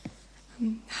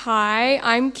Hi,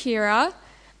 I'm Kira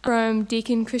from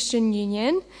Deacon Christian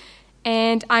Union,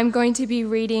 and I'm going to be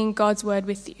reading God's Word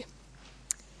with you.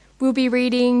 We'll be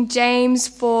reading James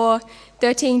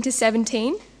 4:13 to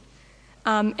 17,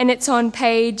 and it's on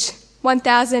page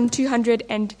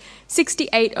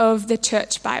 1268 of the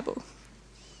Church Bible.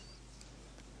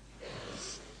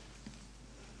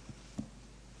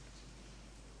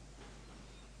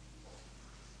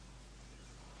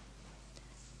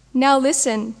 Now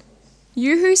listen,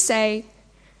 you who say,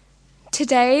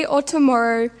 "Today or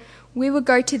tomorrow we will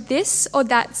go to this or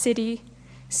that city,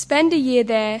 spend a year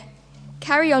there,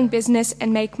 carry on business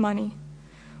and make money."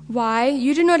 Why,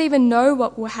 you do not even know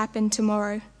what will happen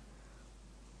tomorrow.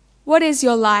 What is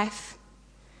your life?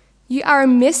 You are a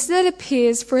mist that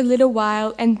appears for a little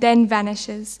while and then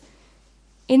vanishes.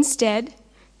 Instead,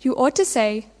 you ought to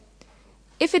say,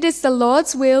 "If it is the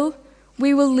Lord's will,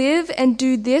 we will live and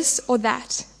do this or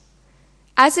that."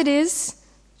 As it is,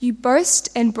 you boast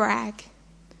and brag.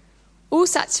 All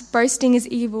such boasting is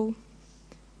evil.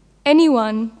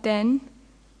 Anyone, then,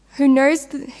 who knows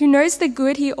the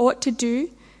good he ought to do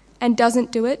and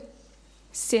doesn't do it,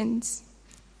 sins.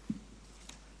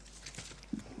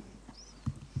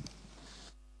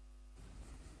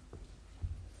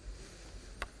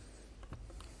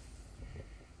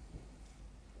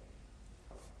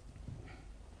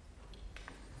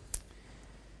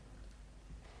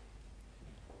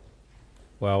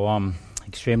 Well, I'm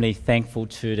extremely thankful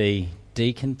to the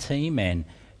Deacon team and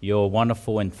your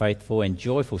wonderful and faithful and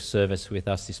joyful service with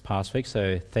us this past week.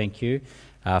 So thank you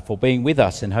for being with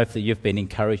us, and hopefully you've been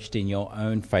encouraged in your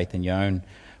own faith and your own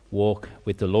walk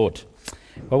with the Lord.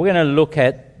 Well, we're going to look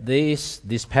at this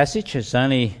passage. It's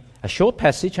only a short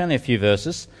passage, only a few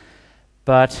verses,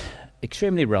 but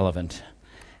extremely relevant.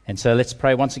 And so let's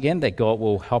pray once again that God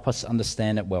will help us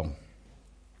understand it well.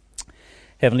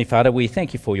 Heavenly Father, we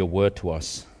thank you for your word to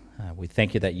us. We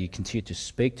thank you that you continue to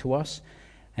speak to us,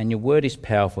 and your word is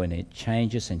powerful and it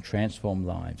changes and transforms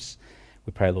lives.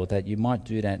 We pray, Lord, that you might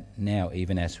do that now,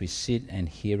 even as we sit and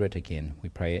hear it again. We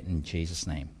pray it in Jesus'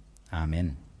 name.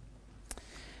 Amen.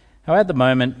 Now, at the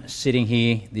moment, sitting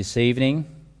here this evening,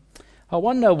 I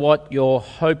wonder what your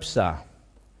hopes are,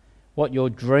 what your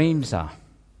dreams are.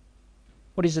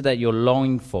 What is it that you're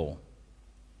longing for?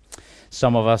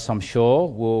 Some of us, I'm sure,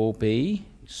 will be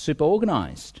super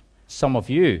organised. Some of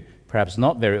you, perhaps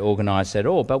not very organised at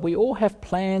all, but we all have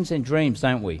plans and dreams,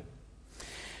 don't we?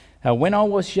 When I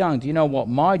was young, do you know what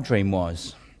my dream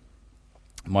was?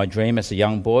 My dream as a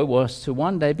young boy was to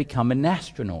one day become an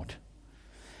astronaut.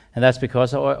 And that's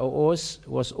because I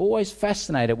was always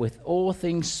fascinated with all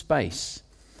things space.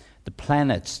 The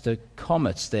planets, the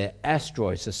comets, the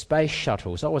asteroids, the space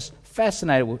shuttles. I was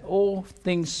fascinated with all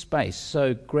things space,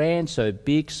 so grand, so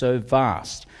big, so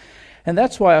vast. And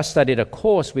that's why I studied a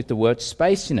course with the word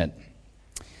space in it.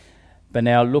 But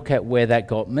now look at where that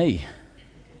got me.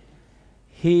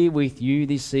 Here with you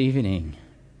this evening,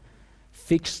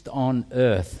 fixed on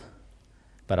earth.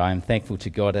 But I am thankful to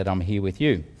God that I'm here with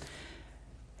you.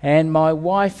 And my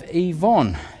wife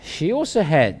Yvonne, she also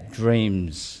had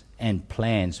dreams and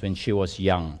plans when she was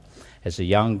young. As a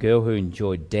young girl who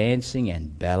enjoyed dancing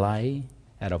and ballet,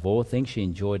 out of all things, she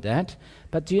enjoyed that.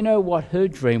 But do you know what her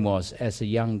dream was as a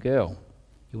young girl?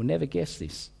 You will never guess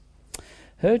this.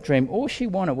 Her dream, all she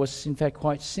wanted was in fact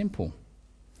quite simple.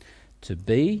 To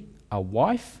be a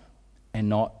wife and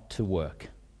not to work.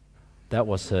 That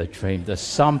was her dream, the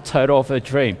sum total of her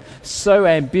dream. So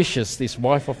ambitious, this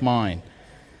wife of mine.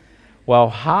 Well,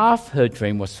 half her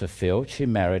dream was fulfilled. She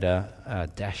married a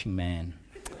dashing man.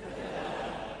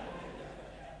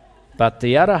 But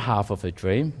the other half of her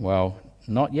dream, well,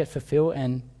 not yet fulfilled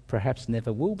and perhaps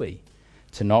never will be.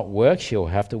 To not work, she'll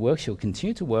have to work. She'll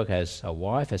continue to work as a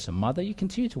wife, as a mother. You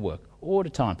continue to work all the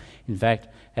time. In fact,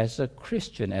 as a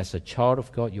Christian, as a child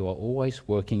of God, you are always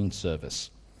working in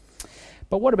service.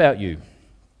 But what about you?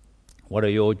 What are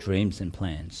your dreams and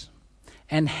plans?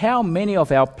 And how many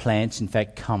of our plans, in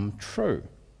fact, come true?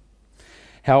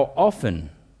 How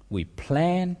often we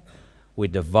plan, we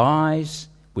devise,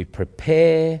 we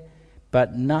prepare,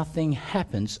 but nothing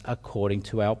happens according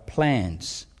to our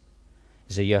plans.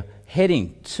 So you're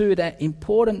heading to that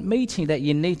important meeting that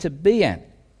you need to be at,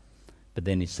 but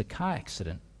then it's a car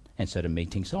accident, and so the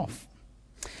meeting's off.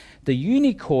 The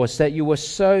uni course that you were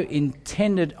so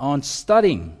intended on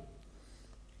studying,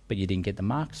 but you didn't get the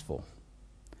marks for.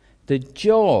 The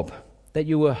job that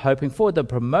you were hoping for, the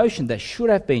promotion that should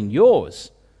have been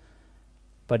yours,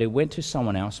 but it went to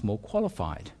someone else more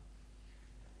qualified.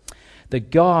 The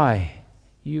guy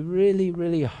you really,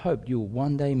 really hoped you'll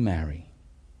one day marry,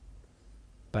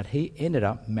 but he ended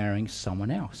up marrying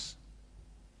someone else.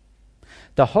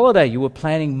 The holiday you were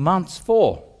planning months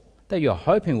for, that you're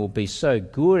hoping will be so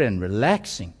good and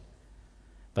relaxing,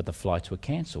 but the flights were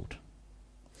cancelled.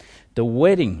 The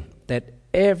wedding that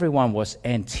everyone was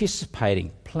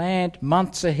anticipating, planned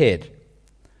months ahead,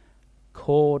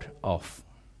 called off.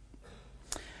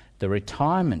 The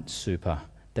retirement super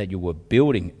that you were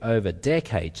building over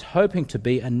decades, hoping to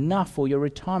be enough for your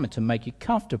retirement to make you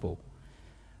comfortable,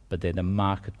 but then the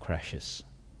market crashes.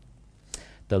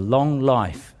 The long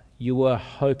life you were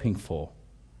hoping for,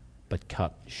 but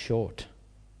cut short.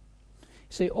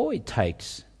 See, all it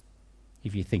takes,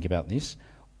 if you think about this,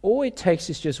 all it takes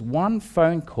is just one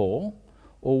phone call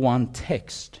or one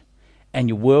text, and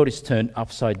your world is turned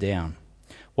upside down.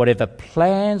 Whatever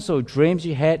plans or dreams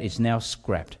you had is now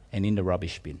scrapped and in the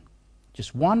rubbish bin.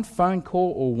 Just one phone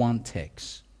call or one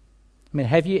text. I mean,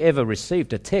 have you ever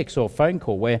received a text or phone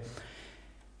call where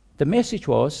the message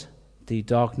was, the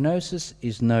diagnosis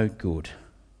is no good.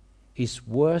 It's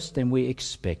worse than we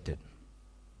expected.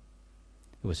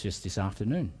 It was just this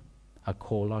afternoon, a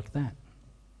call like that.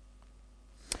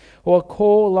 Or a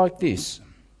call like this.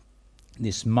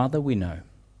 This mother we know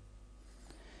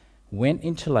went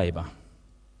into labour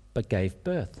but gave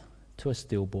birth to a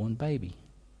stillborn baby.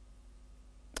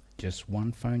 Just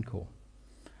one phone call.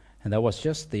 And that was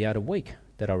just the other week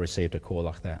that I received a call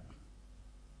like that.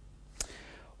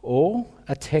 Or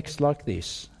a text like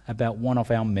this about one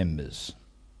of our members.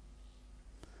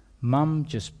 Mum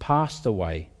just passed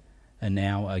away an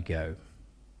hour ago.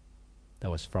 That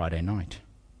was Friday night.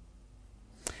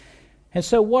 And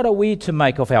so what are we to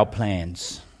make of our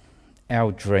plans,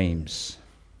 our dreams?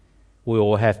 We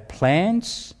all have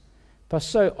plans, but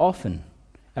so often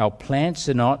our plans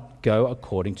do not go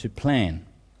according to plan.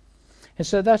 And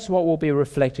so that's what we'll be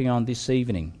reflecting on this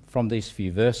evening from these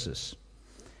few verses.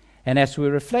 And as we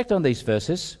reflect on these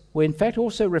verses, we're in fact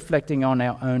also reflecting on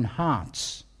our own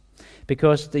hearts,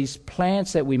 because these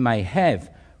plans that we may have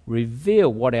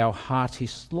reveal what our heart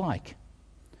is like,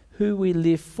 who we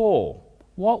live for,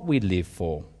 what we live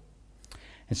for.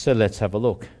 And so let's have a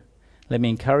look. Let me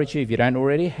encourage you, if you don't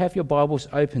already, have your Bibles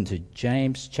open to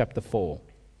James chapter 4.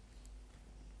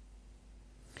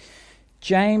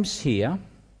 James here,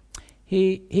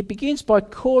 he begins by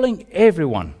calling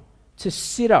everyone to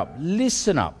sit up,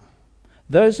 listen up.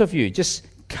 Those of you, just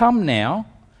come now.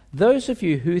 Those of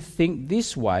you who think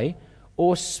this way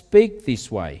or speak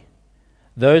this way.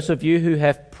 Those of you who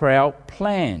have proud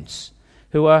plans,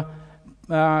 who are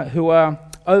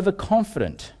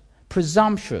overconfident,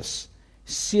 presumptuous,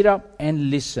 sit up and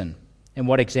listen. And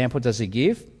what example does he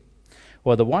give?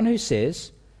 Well, the one who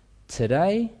says,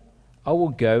 today I will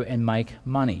go and make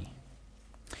money.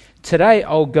 Today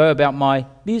I'll go about my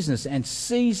business and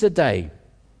seize the day.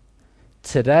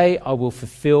 Today I will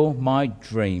fulfill my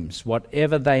dreams,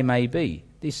 whatever they may be.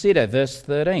 Do you see that? Verse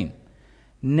 13.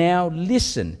 Now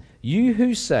listen, you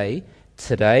who say,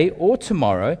 today or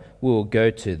tomorrow we will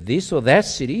go to this or that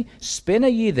city, spend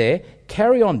a year there,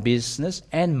 carry on business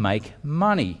and make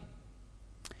money.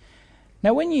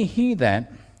 Now when you hear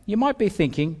that, you might be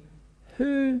thinking,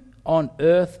 who on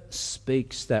earth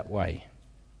speaks that way?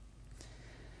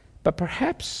 But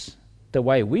perhaps the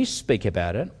way we speak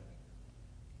about it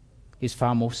is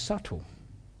far more subtle.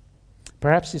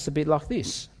 Perhaps it's a bit like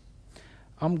this.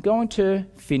 I'm going to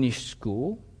finish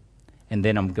school, and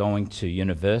then I'm going to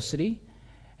university,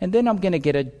 and then I'm going to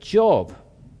get a job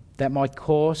that my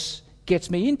course gets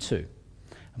me into.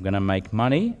 I'm going to make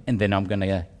money, and then I'm going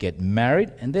to get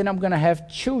married, and then I'm going to have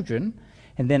children,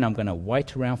 and then I'm going to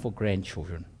wait around for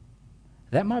grandchildren.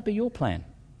 That might be your plan.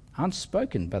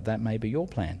 Unspoken, but that may be your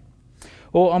plan.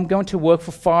 Or I'm going to work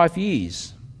for 5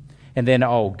 years, and then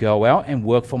I'll go out and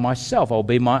work for myself. I'll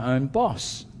be my own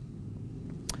boss.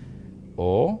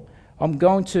 Or I'm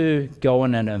going to go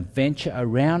on an adventure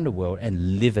around the world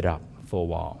and live it up for a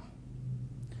while.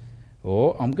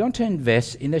 Or I'm going to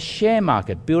invest in the share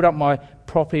market, build up my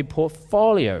property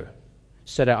portfolio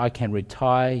so that I can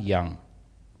retire young.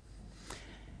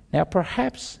 Now,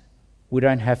 perhaps we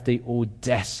don't have the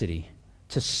audacity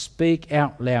to speak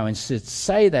out loud and to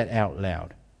say that out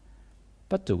loud.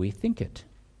 But do we think it?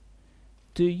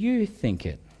 Do you think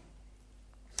it?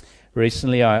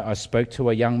 Recently, I spoke to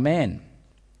a young man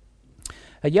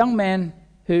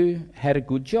who had a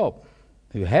good job,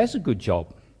 who has a good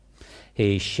job.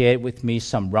 He shared with me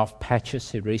some rough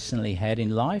patches he recently had in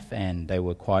life, and they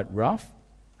were quite rough.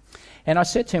 And I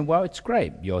said to him, well, it's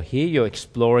great. You're here, you're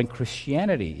exploring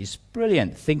Christianity. It's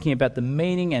brilliant, thinking about the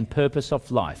meaning and purpose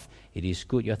of life. It is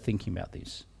good you're thinking about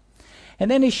this. And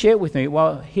then he shared with me,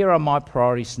 well, here are my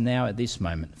priorities now at this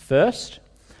moment. First,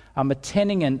 I'm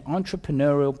attending an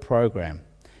entrepreneurial program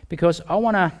because I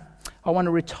want I want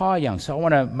to retire young, so I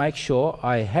want to make sure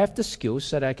I have the skills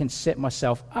so that I can set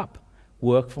myself up,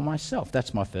 work for myself.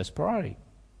 That's my first priority.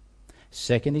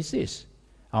 Second is this.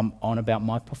 I'm on about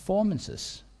my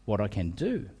performances, what I can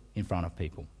do in front of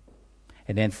people.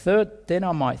 And then third, then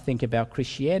I might think about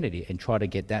Christianity and try to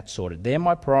get that sorted. They're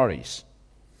my priorities.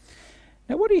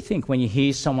 Now, what do you think when you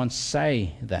hear someone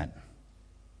say that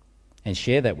and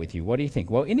share that with you? What do you think?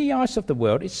 Well, in the eyes of the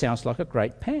world, it sounds like a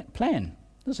great plan,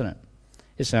 doesn't it?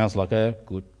 It sounds like a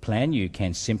good plan. You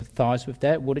can sympathise with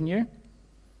that, wouldn't you?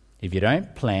 If you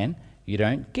don't plan, you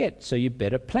don't get. So you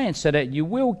better plan so that you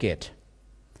will get.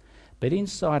 But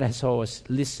inside, as I was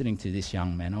listening to this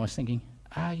young man, I was thinking,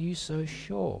 are you so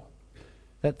sure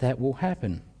that that will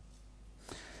happen?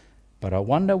 But I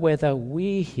wonder whether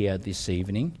we here this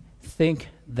evening think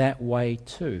that way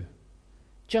too,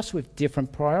 just with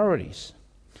different priorities.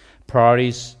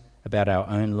 Priorities about our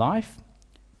own life,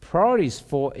 priorities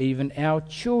for even our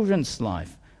children's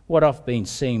life. What I've been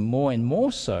seeing more and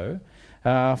more so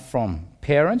from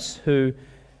parents who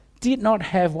did not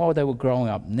have while they were growing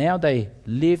up. Now they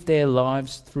live their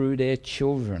lives through their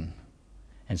children.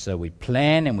 And so we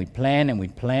plan and we plan and we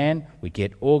plan, we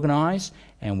get organised,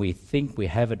 and we think we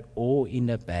have it all in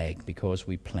the bag because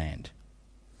we planned.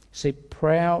 See,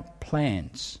 proud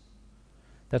plans.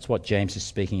 That's what James is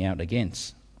speaking out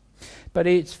against. But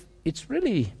it's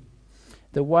really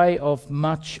the way of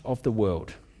much of the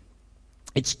world.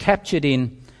 It's captured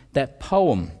in that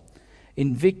poem,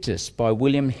 Invictus, by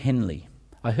William Henley.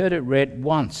 I heard it read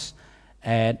once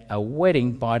at a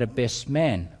wedding by the best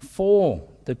man for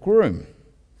the groom.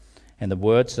 And the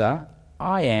words are,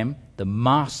 I am the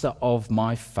master of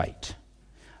my fate.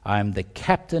 I am the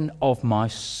captain of my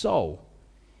soul.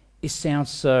 It sounds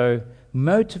so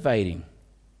motivating.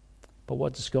 But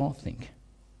what does God think?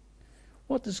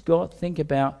 What does God think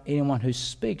about anyone who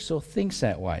speaks or thinks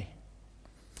that way?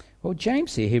 Well,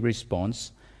 James here, he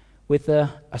responds with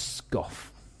a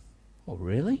scoff. Oh,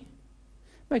 really?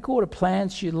 Make all the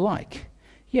plans you like.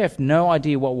 You have no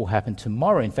idea what will happen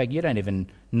tomorrow. In fact, you don't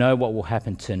even know what will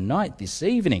happen tonight, this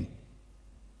evening.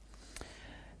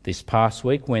 This past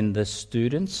week, when the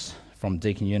students from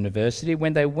Deakin University,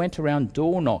 when they went around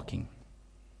door knocking,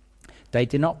 they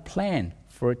did not plan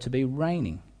for it to be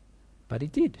raining, but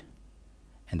it did.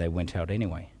 And they went out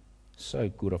anyway. So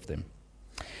good of them.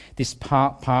 This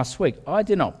past week, I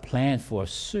did not plan for a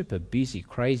super busy,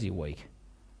 crazy week,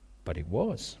 but it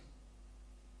was.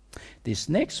 This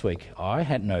next week, I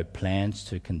had no plans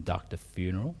to conduct a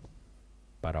funeral,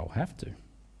 but I'll have to.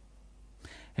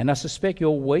 And I suspect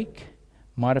your week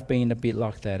might have been a bit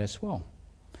like that as well.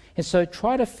 And so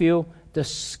try to feel the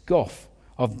scoff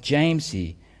of James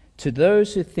here to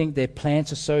those who think their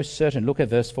plans are so certain. Look at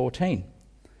verse 14.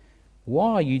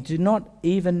 Why? You do not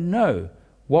even know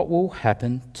what will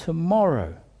happen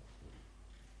tomorrow.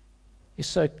 It's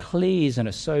so clear, isn't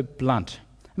it? So blunt.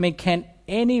 I mean, can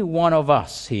any one of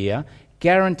us here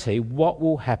guarantee what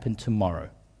will happen tomorrow?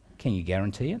 Can you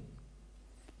guarantee it?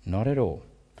 Not at all.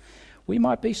 We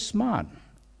might be smart,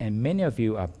 and many of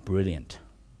you are brilliant,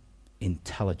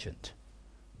 intelligent,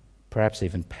 perhaps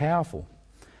even powerful,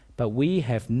 but we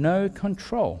have no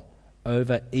control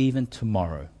over even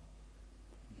tomorrow,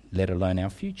 let alone our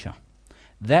future.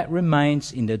 That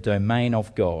remains in the domain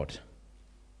of God.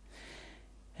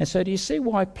 And so do you see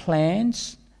why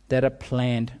plans that are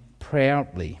planned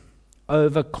proudly,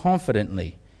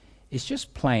 overconfidently, is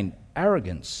just plain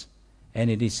arrogance, and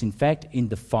it is in fact in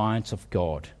defiance of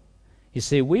God. You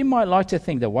see, we might like to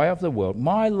think the way of the world,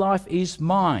 my life is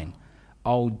mine.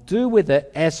 I'll do with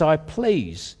it as I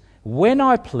please, when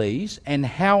I please, and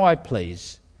how I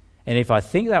please. And if I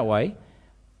think that way,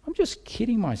 I'm just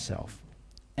kidding myself.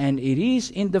 And it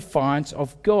is in defiance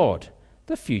of God.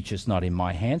 The future's not in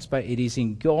my hands, but it is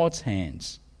in God's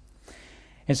hands.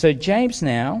 And so James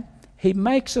now, he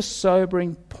makes a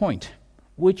sobering point,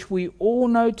 which we all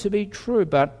know to be true,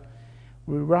 but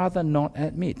we rather not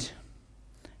admit.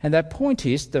 And that point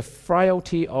is the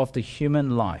frailty of the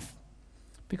human life.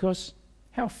 Because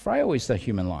how frail is the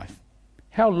human life?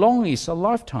 How long is a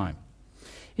lifetime?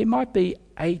 It might be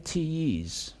 80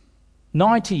 years,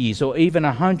 90 years, or even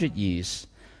 100 years.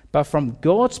 But from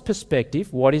God's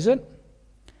perspective, what is it?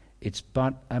 It's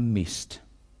but a mist.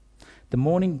 The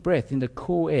morning breath in the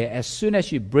cool air, as soon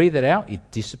as you breathe it out,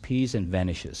 it disappears and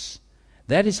vanishes.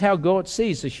 That is how God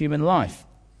sees the human life.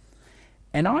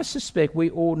 And I suspect we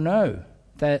all know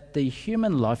that the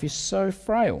human life is so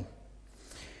frail.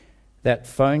 That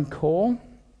phone call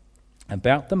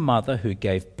about the mother who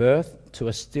gave birth to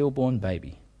a stillborn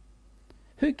baby.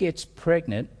 Who gets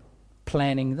pregnant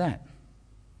planning that?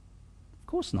 Of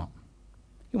course not.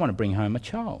 You want to bring home a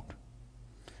child.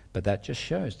 But that just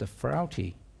shows the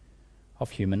frailty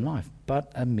of human life,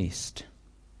 but a mist.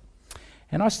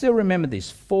 And I still remember this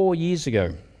 4 years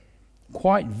ago,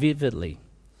 quite vividly.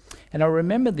 And I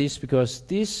remember this because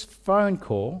this phone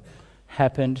call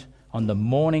happened on the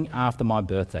morning after my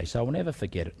birthday, so I will never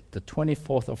forget it, the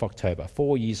 24th of October,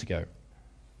 4 years ago.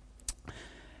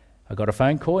 I got a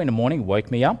phone call in the morning, woke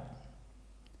me up,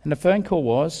 and the phone call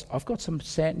was, I've got some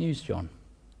sad news, John.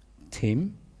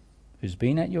 Tim, who's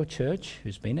been at your church,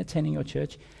 who's been attending your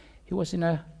church, he was in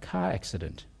a car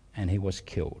accident and he was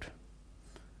killed.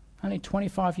 Only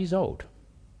 25 years old.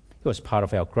 He was part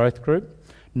of our growth group,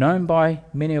 known by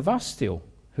many of us still,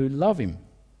 who love him.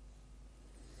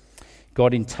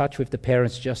 Got in touch with the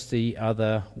parents just the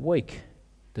other week,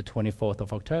 the 24th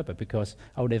of October, because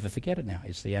I'll never forget it now.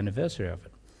 It's the anniversary of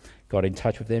it. Got in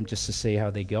touch with them just to see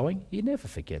how they're going. You never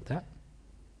forget that.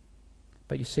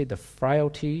 But you see the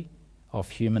frailty of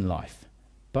human life,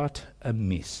 but a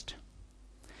mist.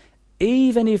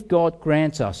 Even if God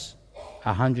grants us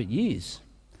 100 years,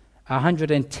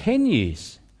 110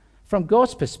 years, from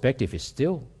God's perspective, it's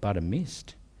still but a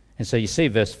mist. And so you see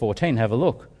verse 14, have a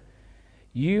look.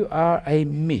 You are a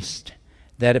mist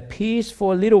that appears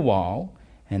for a little while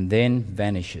and then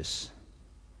vanishes.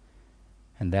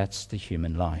 And that's the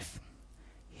human life.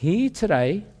 Here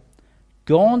today,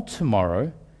 gone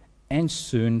tomorrow, and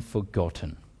soon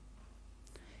forgotten.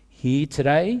 Here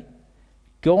today,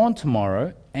 gone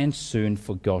tomorrow, and soon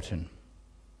forgotten.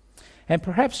 And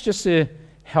perhaps just to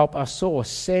help us all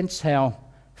sense how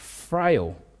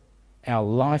frail our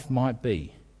life might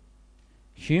be,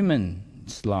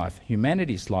 humanity's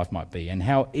life might be, and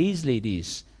how easily it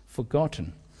is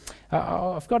forgotten.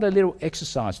 I've got a little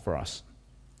exercise for us.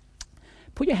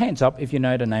 Put your hands up if you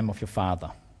know the name of your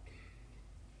father.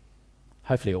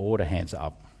 Hopefully all the hands are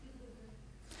up.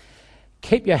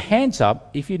 Keep your hands up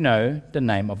if you know the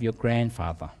name of your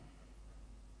grandfather.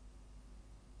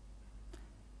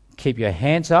 Keep your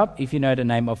hands up if you know the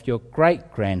name of your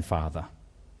great-grandfather.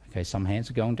 Okay, some hands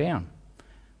are going down.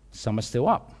 Some are still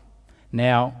up.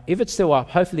 Now, if it's still up,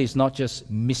 hopefully it's not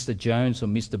just Mr. Jones or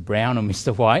Mr. Brown or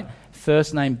Mr. White,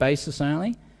 first name basis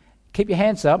only. Keep your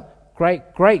hands up.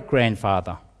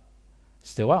 Great-great-grandfather.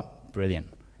 Still up. Brilliant.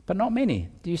 But not many.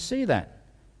 Do you see that?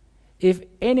 If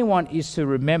anyone is to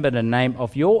remember the name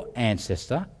of your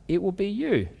ancestor, it will be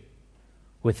you.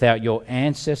 Without your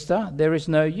ancestor, there is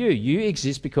no you. You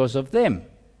exist because of them.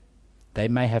 They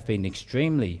may have been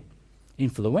extremely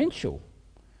influential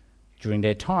during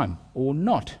their time or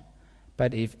not.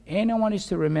 But if anyone is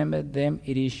to remember them,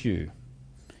 it is you.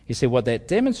 You see, what that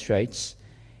demonstrates,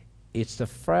 it's the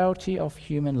frailty of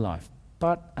human life,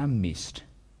 but a mist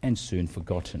and soon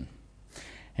forgotten.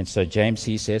 And so James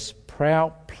here says,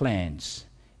 proud plans,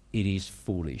 it is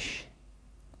foolish.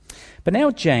 But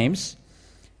now James,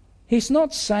 he's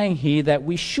not saying here that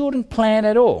we shouldn't plan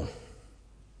at all.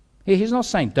 He's not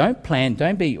saying don't plan,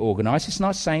 don't be organised. He's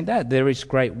not saying that. There is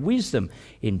great wisdom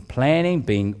in planning,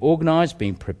 being organised,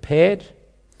 being prepared.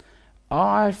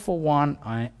 I, for one,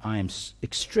 I am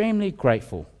extremely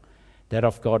grateful that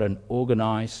I've got an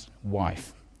organised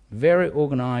wife, very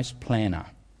organised planner.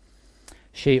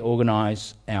 She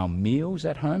organised our meals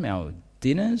at home, our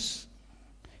dinners.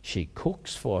 She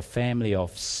cooks for a family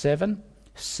of 7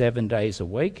 days a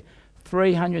week,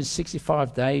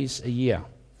 365 days a year.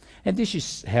 And this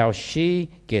is how she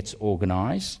gets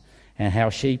organised and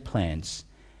how she plans.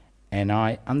 And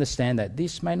I understand that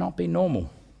this may not be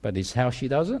normal, but it's how she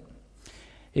does it.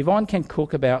 Yvonne can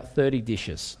cook about 30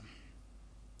 dishes.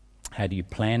 How do you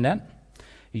plan that?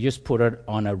 You just put it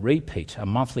on a repeat, a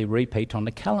monthly repeat on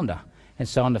the calendar. And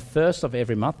so on the first of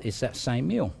every month, it's that same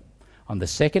meal. On the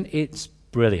second, it's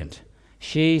brilliant.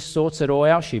 She sorts it all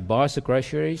out. She buys the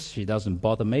groceries. She doesn't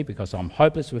bother me because I'm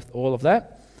hopeless with all of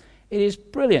that. It is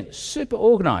brilliant, super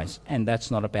organised, and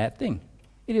that's not a bad thing.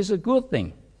 It is a good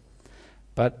thing.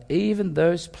 But even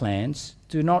those plans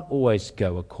do not always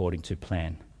go according to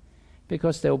plan,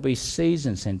 because there will be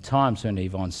seasons and times when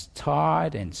Yvonne's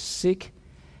tired and sick,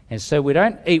 and so we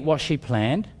don't eat what she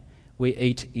planned, we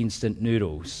eat instant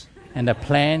noodles. And the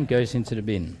plan goes into the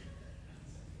bin.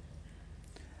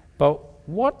 But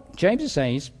what James is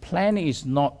saying is planning is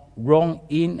not wrong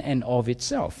in and of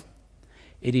itself.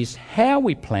 It is how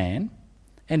we plan,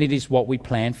 and it is what we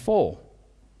plan for.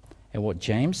 And what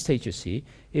James teaches here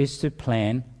is to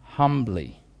plan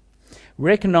humbly,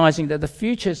 recognizing that the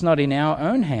future is not in our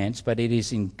own hands, but it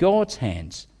is in God's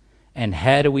hands. And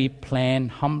how do we plan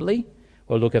humbly?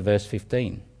 Well, look at verse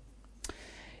 15.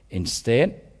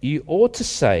 Instead, you ought to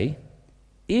say,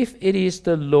 if it is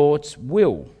the Lord's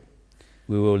will,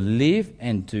 we will live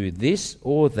and do this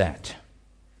or that.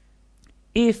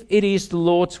 If it is the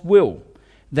Lord's will.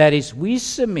 That is, we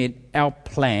submit our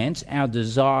plans, our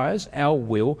desires, our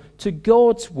will to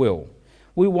God's will.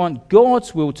 We want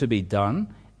God's will to be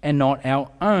done and not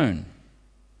our own.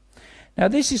 Now,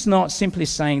 this is not simply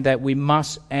saying that we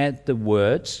must add the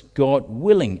words God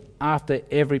willing after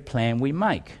every plan we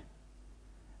make.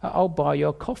 I'll buy you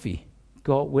a coffee,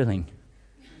 God willing.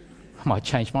 I might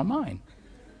change my mind.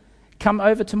 Come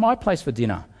over to my place for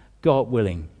dinner, God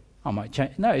willing. I might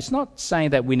change. No, it's not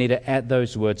saying that we need to add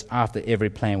those words after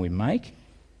every plan we make.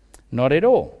 Not at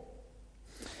all.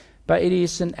 But it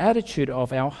is an attitude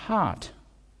of our heart.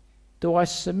 Do I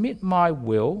submit my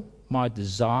will, my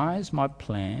desires, my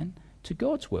plan to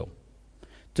God's will?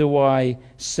 Do I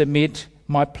submit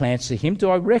my plans to Him? Do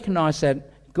I recognize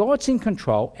that God's in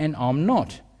control and I'm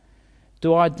not?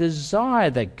 Do I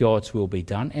desire that God's will be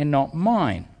done and not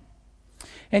mine?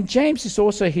 And James is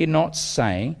also here not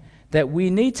saying that we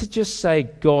need to just say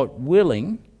God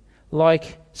willing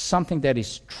like something that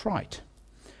is trite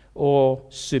or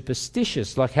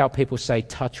superstitious, like how people say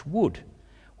touch wood.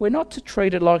 We're not to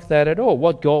treat it like that at all.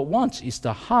 What God wants is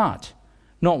the heart,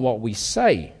 not what we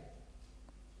say.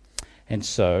 And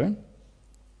so,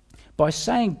 by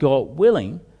saying God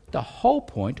willing, the whole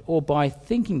point, or by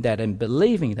thinking that and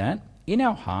believing that in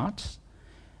our hearts,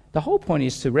 the whole point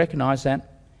is to recognize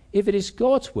that if it is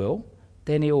God's will,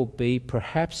 then it will be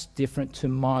perhaps different to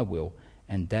my will,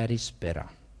 and that is better.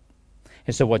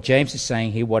 And so what James is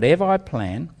saying here, whatever I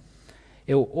plan,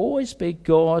 it will always be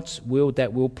God's will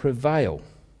that will prevail,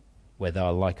 whether I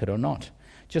like it or not.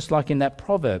 Just like in that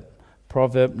Proverbs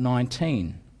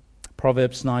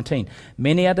 19.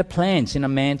 Many are the plans in a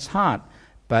man's heart,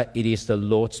 but it is the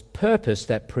Lord's purpose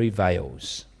that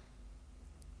prevails.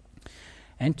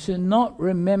 And to not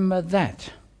remember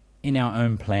that in our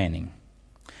own planning.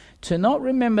 To not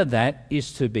remember that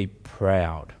is to be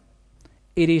proud.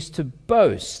 It is to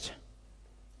boast.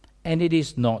 And it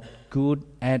is not good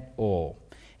at all.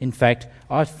 In fact,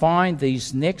 I find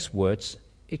these next words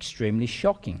extremely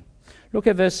shocking. Look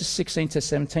at verses 16 to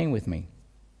 17 with me.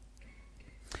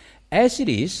 As it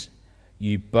is,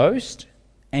 you boast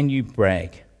and you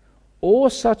brag.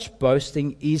 All such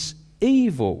boasting is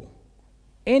evil.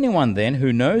 Anyone then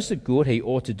who knows the good he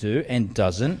ought to do and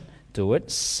doesn't do it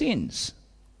sins.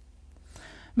 I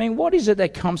mean, what is it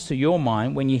that comes to your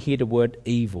mind when you hear the word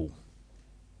evil?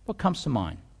 What comes to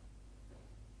mind?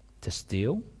 To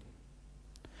steal?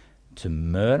 To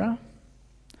murder?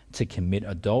 To commit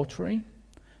adultery?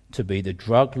 To be the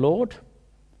drug lord?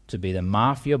 To be the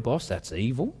mafia boss? That's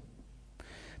evil.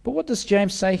 But what does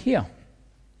James say here?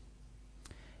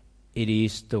 It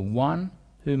is the one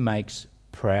who makes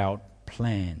proud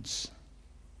plans,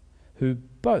 who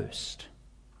boast.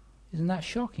 Isn't that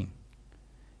shocking?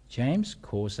 James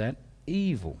calls that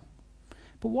evil.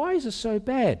 But why is it so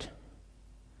bad?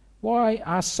 Why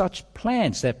are such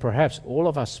plans that perhaps all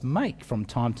of us make from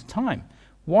time to time?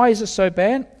 Why is it so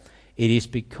bad? It is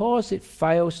because it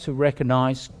fails to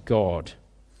recognize God.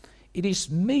 It is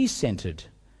me-centered.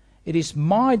 It is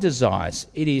my desires.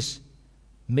 It is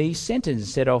me-centered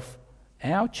instead of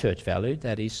our church value,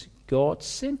 that is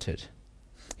God-centered.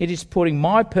 It is putting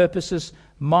my purposes,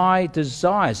 my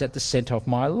desires at the center of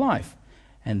my life.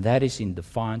 And that is in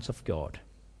defiance of God.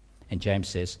 And James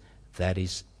says that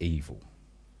is evil.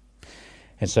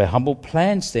 And so humble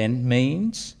plans then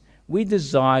means we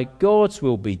desire God's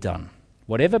will be done.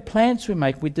 Whatever plans we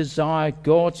make, we desire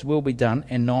God's will be done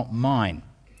and not mine.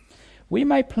 We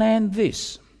may plan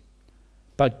this,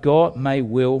 but God may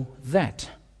will that.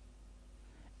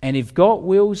 And if God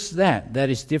wills that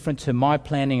is different to my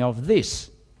planning of this,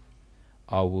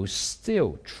 I will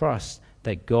still trust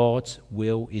that God's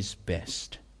will is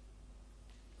best.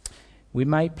 We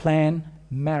may plan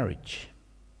marriage,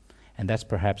 and that's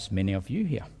perhaps many of you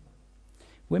here.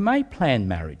 We may plan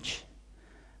marriage,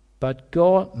 but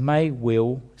God may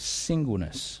will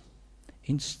singleness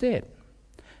instead,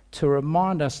 to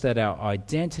remind us that our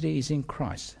identity is in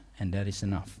Christ, and that is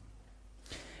enough.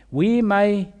 We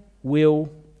may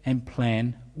will and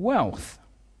plan wealth,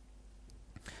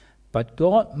 but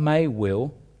God may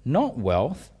will not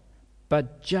wealth,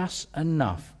 but just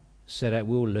enough so that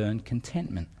we'll learn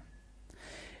contentment.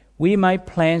 We may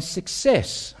plan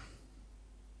success,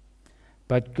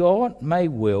 but God may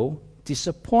will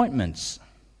disappointments,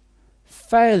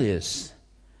 failures,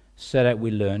 so that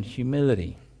we learn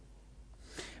humility.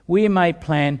 We may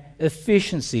plan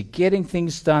efficiency, getting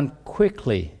things done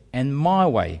quickly and my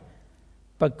way,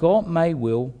 but God may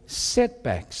will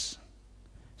setbacks,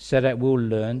 so that we'll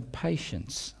learn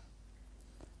patience.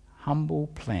 Humble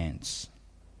plans.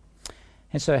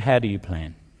 And so how do you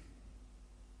plan?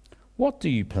 What do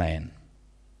you plan?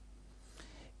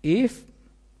 If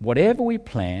whatever we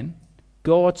plan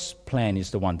God's plan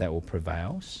is the one that will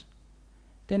prevail,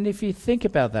 then if you think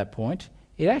about that point,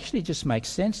 it actually just makes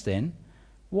sense then.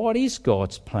 What is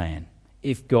God's plan?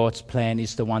 If God's plan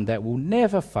is the one that will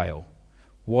never fail,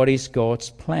 what is God's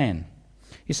plan?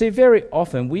 You see, very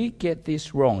often we get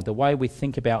this wrong, the way we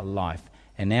think about life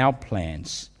and our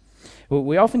plans.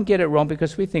 We often get it wrong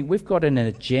because we think we've got an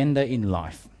agenda in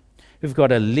life. We've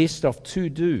got a list of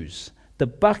to-dos, the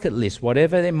bucket list,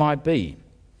 whatever there might be.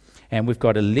 And we've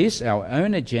got a list, our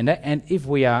own agenda, and if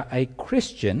we are a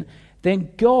Christian,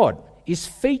 then God is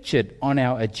featured on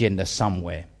our agenda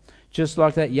somewhere. Just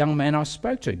like that young man I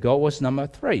spoke to, God was number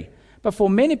 3. But for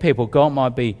many people, God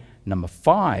might be number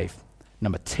 5,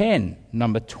 number 10,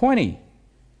 number 20.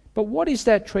 But what is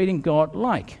that treating God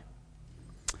like?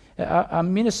 A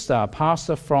minister, a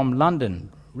pastor from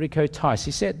London, Rico Tice,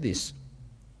 he said this.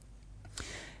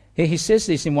 He says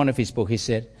this in one of his books. He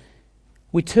said,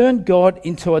 "We turn God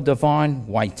into a divine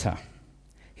waiter.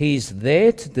 He is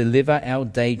there to deliver our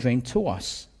daydream to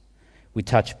us. We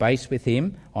touch base with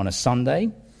him on a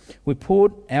Sunday. We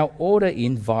put our order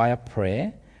in via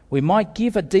prayer. We might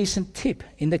give a decent tip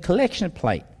in the collection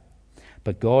plate.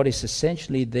 But God is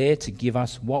essentially there to give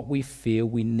us what we feel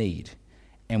we need.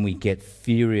 And we get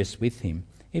furious with him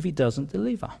if he doesn't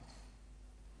deliver."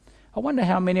 I wonder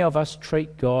how many of us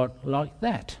treat God like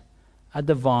that, a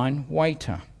divine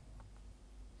waiter.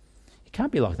 It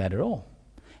can't be like that at all.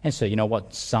 And so you know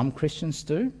what some Christians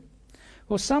do?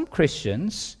 Well, some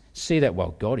Christians see that,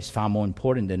 well, God is far more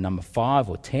important than number 5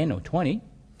 or 10 or 20.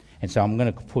 And so I'm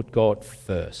going to put God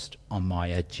first on my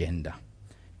agenda.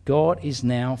 God is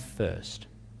now first.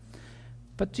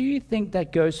 But do you think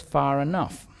that goes far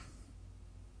enough?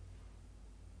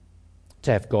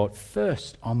 To have God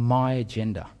first on my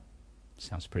agenda.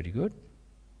 Sounds pretty good.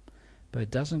 But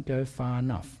it doesn't go far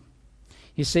enough.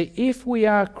 You see, if we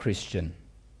are Christian,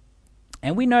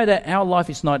 and we know that our life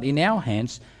is not in our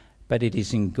hands, but it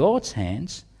is in God's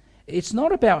hands, it's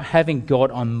not about having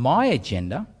God on my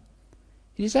agenda.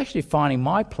 It is actually finding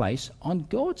my place on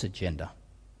God's agenda.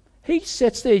 He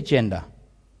sets the agenda.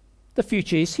 The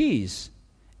future is his.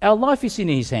 Our life is in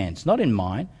his hands, not in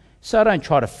mine. So I don't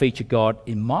try to feature God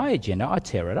in my agenda, I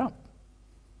tear it up.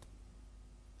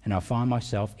 And I find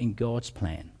myself in God's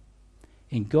plan.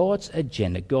 In God's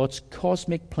agenda, God's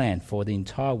cosmic plan for the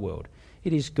entire world.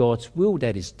 It is God's will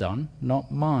that is done,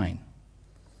 not mine.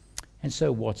 And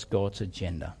so what's God's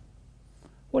agenda?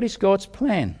 What is God's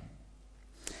plan?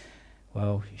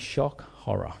 Well, shock,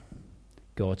 horror.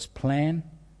 God's plan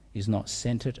is not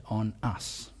centered on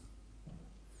us.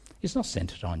 It's not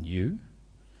centered on you.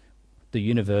 The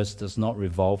universe does not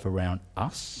revolve around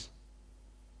us,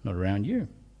 not around you.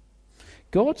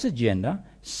 God's agenda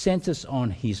centers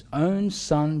on his own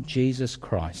Son, Jesus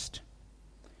Christ.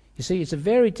 You see, it's a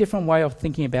very different way of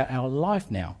thinking about our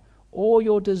life now. All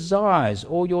your desires,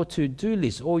 all your to-do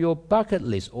lists, all your bucket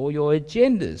lists, all your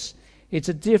agendas. It's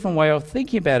a different way of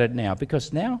thinking about it now,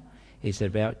 because now it's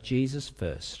about Jesus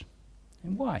first.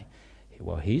 And why?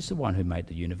 Well, he's the one who made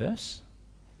the universe.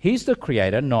 He's the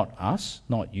creator, not us,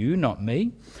 not you, not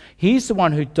me. He's the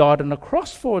one who died on the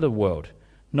cross for the world,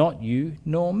 not you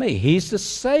nor me. He's the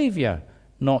Saviour,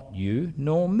 not you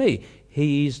nor me.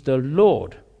 He is the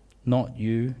Lord, not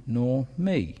you nor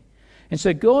me. And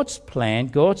so God's plan,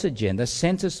 God's agenda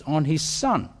centers on his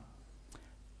Son.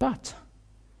 But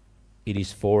it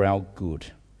is for our good.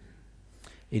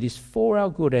 It is for our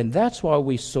good. And that's why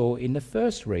we saw in the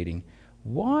first reading,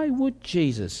 why would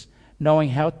Jesus, knowing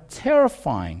how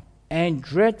terrifying and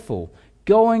dreadful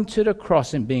going to the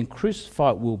cross and being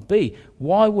crucified will be,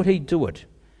 why would he do it?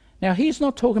 Now, he's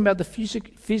not talking about the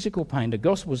physical pain. The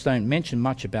Gospels don't mention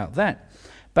much about that.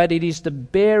 But it is the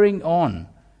bearing on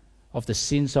of the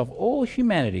sins of all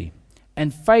humanity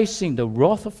and facing the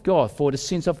wrath of God for the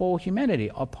sins of all humanity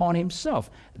upon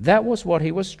himself. That was what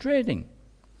he was dreading.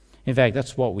 In fact,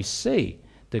 that's what we see.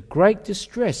 The great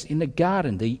distress in the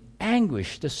garden, the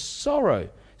anguish, the sorrow,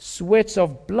 sweats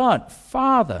of blood.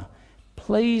 Father,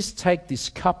 please take this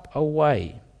cup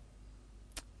away.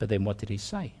 But then what did he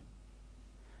say?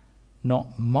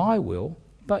 Not my will,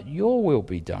 but your will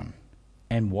be done.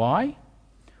 And why?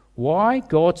 Why?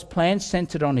 God's plan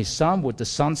centered on his Son. Would the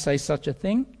Son say such a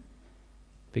thing?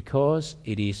 Because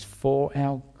it is for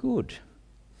our good,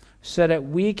 so that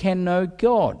we can know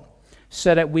God,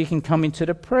 so that we can come into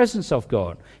the presence of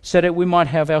God, so that we might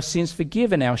have our sins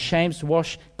forgiven, our shames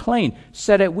washed clean,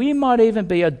 so that we might even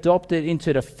be adopted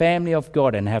into the family of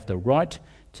God and have the right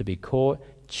to be called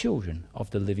children of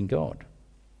the living God.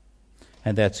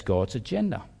 And that's God's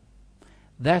agenda.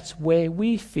 That's where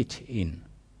we fit in.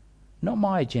 Not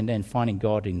my agenda and finding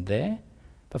God in there,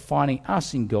 but finding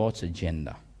us in God's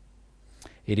agenda.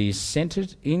 It is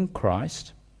centered in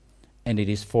Christ, and it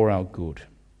is for our good.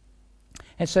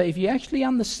 And so if you actually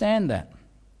understand that,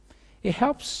 it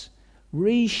helps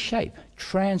reshape,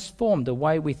 transform the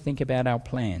way we think about our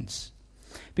plans.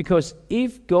 Because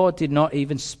if God did not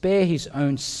even spare his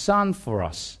own son for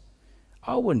us,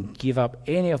 I wouldn't give up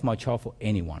any of my child for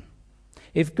anyone.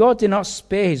 If God did not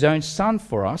spare his own son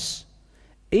for us,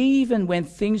 even when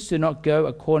things do not go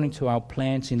according to our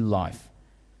plans in life,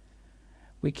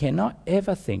 we cannot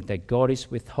ever think that God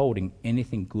is withholding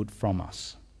anything good from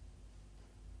us.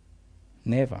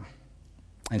 Never.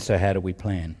 And so how do we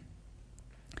plan?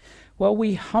 Well,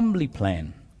 we humbly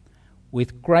plan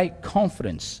with great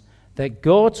confidence that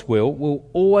God's will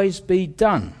always be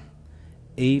done,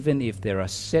 even if there are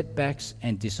setbacks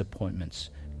and disappointments.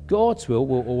 God's will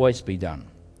always be done.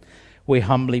 We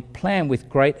humbly plan with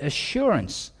great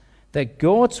assurance that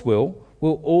God's will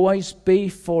always be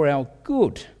for our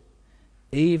good,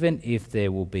 even if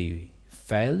there will be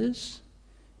failures,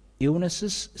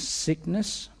 illnesses,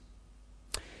 sickness.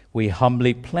 We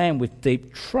humbly plan with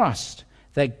deep trust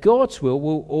that God's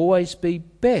will always be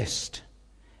best,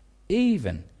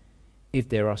 even if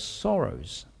there are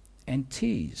sorrows and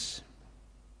tears.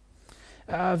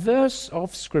 A verse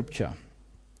of Scripture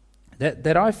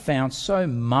that I found so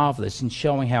marvelous in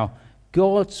showing how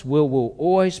God's will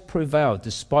always prevail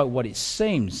despite what it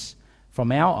seems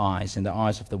from our eyes and the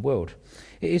eyes of the world.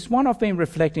 It's one I've been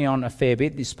reflecting on a fair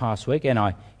bit this past week, and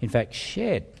I, in fact,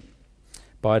 shared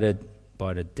by the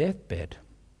deathbed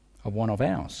of one of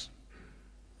ours.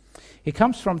 It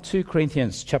comes from 2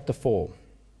 Corinthians chapter 4.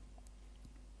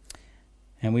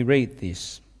 And we read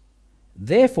this: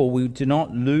 "Therefore we do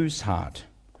not lose heart.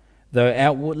 Though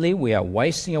outwardly we are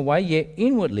wasting away, yet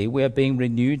inwardly we are being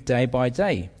renewed day by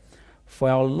day. For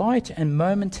our light and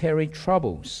momentary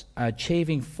troubles are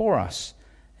achieving for us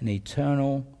an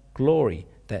eternal glory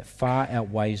that far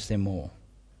outweighs them all."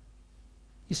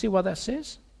 You see what that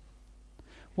says?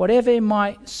 Whatever it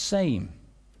might seem,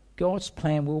 God's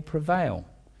plan will prevail.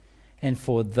 And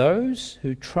for those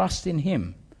who trust in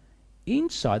him,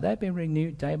 inside they've been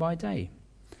renewed day by day.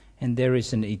 And there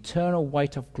is an eternal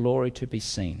weight of glory to be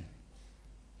seen.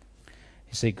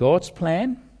 You see, God's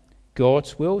plan,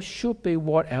 God's will should be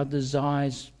what our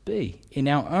desires be in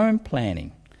our own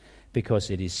planning, because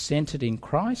it is centered in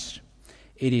Christ,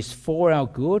 it is for our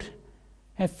good,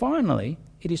 and finally,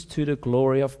 it is to the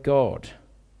glory of God.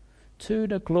 To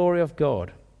the glory of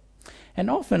God. And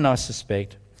often, I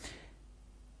suspect,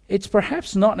 it's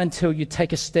perhaps not until you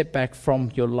take a step back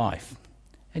from your life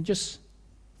and just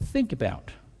think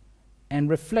about and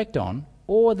reflect on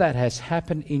all that has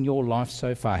happened in your life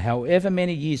so far, however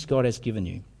many years God has given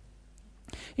you.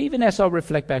 Even as I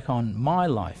reflect back on my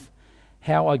life,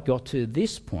 how I got to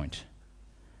this point,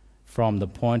 from the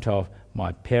point of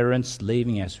my parents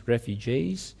leaving as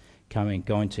refugees,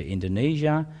 going to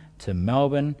Indonesia, to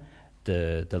Melbourne,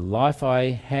 the life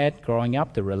I had growing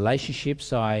up, the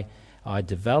relationships I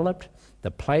developed,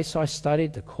 the place I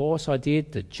studied, the course I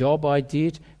did, the job I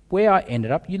did, where I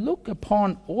ended up. You look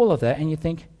upon all of that and you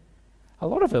think, a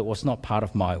lot of it was not part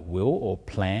of my will or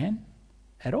plan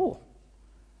at all.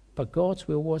 But God's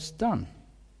will was done.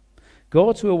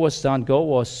 God's will was done. God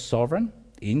was sovereign,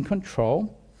 in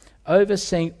control,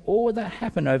 overseeing all that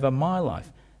happened over my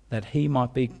life, that he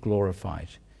might be glorified,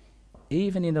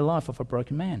 even in the life of a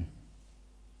broken man.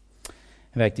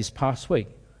 In fact, this past week,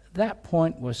 that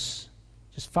point was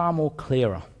just far more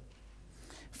clearer.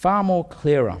 Far more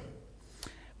clearer.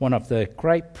 One of the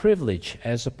great privilege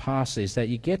as a pastor is that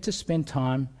you get to spend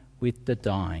time with the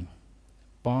dying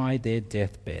by their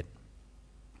deathbed.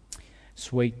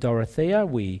 Sweet Dorothea,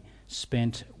 we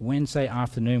spent Wednesday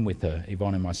afternoon with her,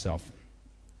 Yvonne and myself.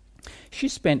 She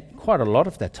spent quite a lot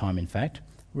of that time, in fact,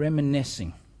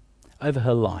 reminiscing over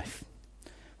her life,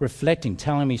 reflecting,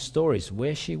 telling me stories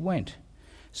where she went,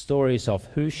 stories of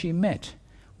who she met,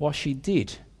 what she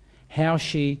did, how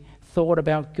she thought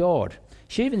about God.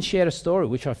 She even shared a story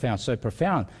which I found so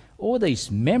profound. All these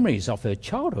memories of her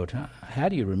childhood. How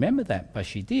do you remember that? But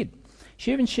she did.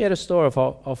 She even shared a story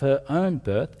of her own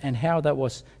birth and how that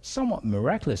was somewhat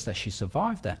miraculous that she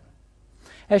survived that.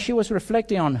 As she was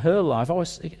reflecting on her life, I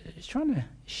was trying to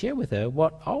share with her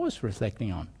what I was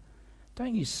reflecting on.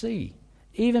 Don't you see?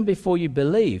 Even before you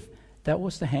believe, that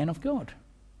was the hand of God.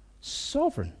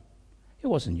 Sovereign. It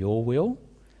wasn't your will.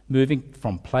 Moving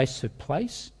from place to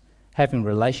place, having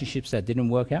relationships that didn't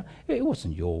work out. It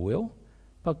wasn't your will,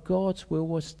 but God's will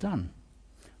was done.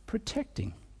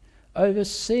 Protecting,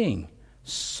 overseeing,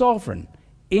 sovereign,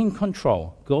 in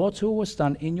control. God's will was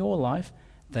done in your life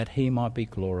that he might be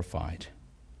glorified.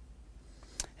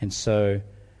 And so,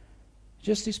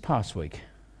 just this past week,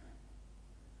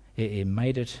 It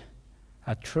made it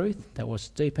a truth that was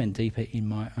deeper and deeper in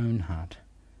my own heart.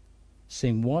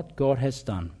 Seeing what God has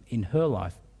done in her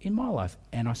life, in my life,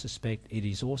 and I suspect it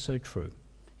is also true.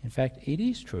 In fact, it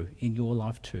is true in your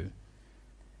life too.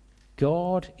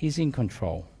 God is in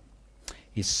control,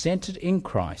 is centered in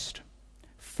Christ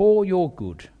for your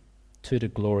good to the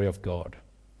glory of God.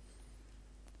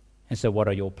 And so what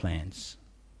are your plans?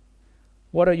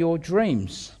 What are your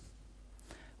dreams?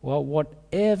 Well,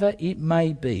 whatever it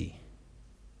may be,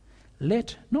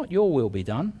 let not your will be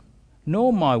done,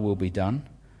 nor my will be done,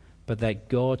 but that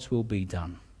God's will be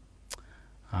done.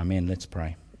 Amen. Let's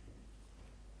pray.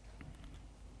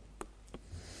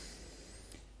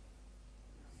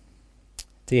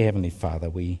 Dear Heavenly Father,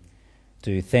 we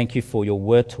do thank you for your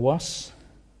word to us.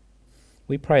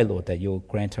 We pray, Lord, that you'll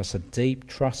grant us a deep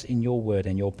trust in your word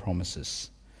and your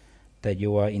promises, that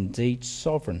you are indeed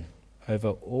sovereign over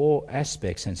all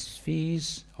aspects and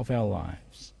spheres of our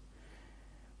lives.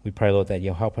 We pray, Lord, that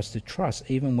you'll help us to trust,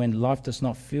 even when life does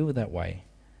not feel that way,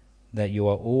 that you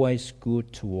are always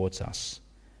good towards us,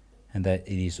 and that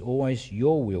it is always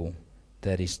your will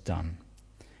that is done.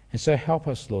 And so help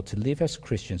us, Lord, to live as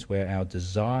Christians where our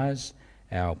desires,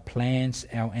 our plans,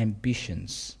 our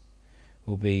ambitions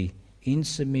will be in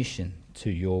submission to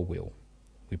your will.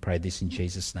 We pray this in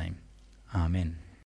Jesus' name. Amen.